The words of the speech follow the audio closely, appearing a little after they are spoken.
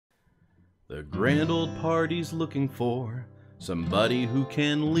The grand old party's looking for somebody who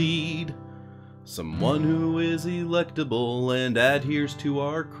can lead, someone who is electable and adheres to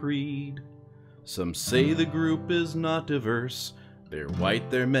our creed. Some say the group is not diverse, they're white,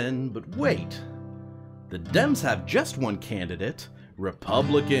 they're men, but wait! The Dems have just one candidate,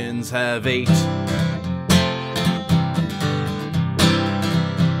 Republicans have 8.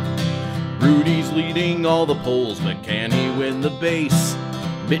 Rudy's leading all the polls, but can he win the base?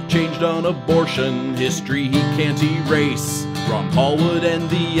 Mitt changed on abortion, history he can't erase. Ron Paul would end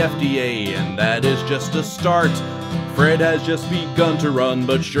the FDA, and that is just a start. Fred has just begun to run,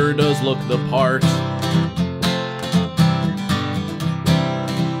 but sure does look the part.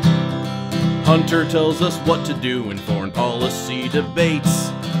 Hunter tells us what to do in foreign policy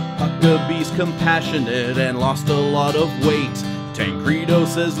debates. Huckabee's compassionate and lost a lot of weight. Tancredo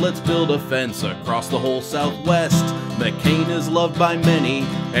says let's build a fence across the whole Southwest. McCain is loved by many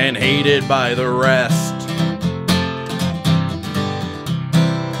and hated by the rest.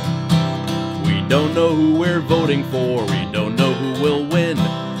 We don't know who we're voting for, we don't know who will win.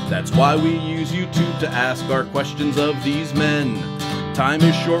 That's why we use YouTube to ask our questions of these men. Time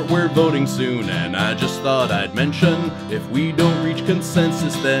is short, we're voting soon, and I just thought I'd mention, if we don't reach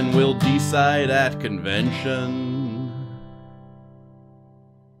consensus, then we'll decide at convention.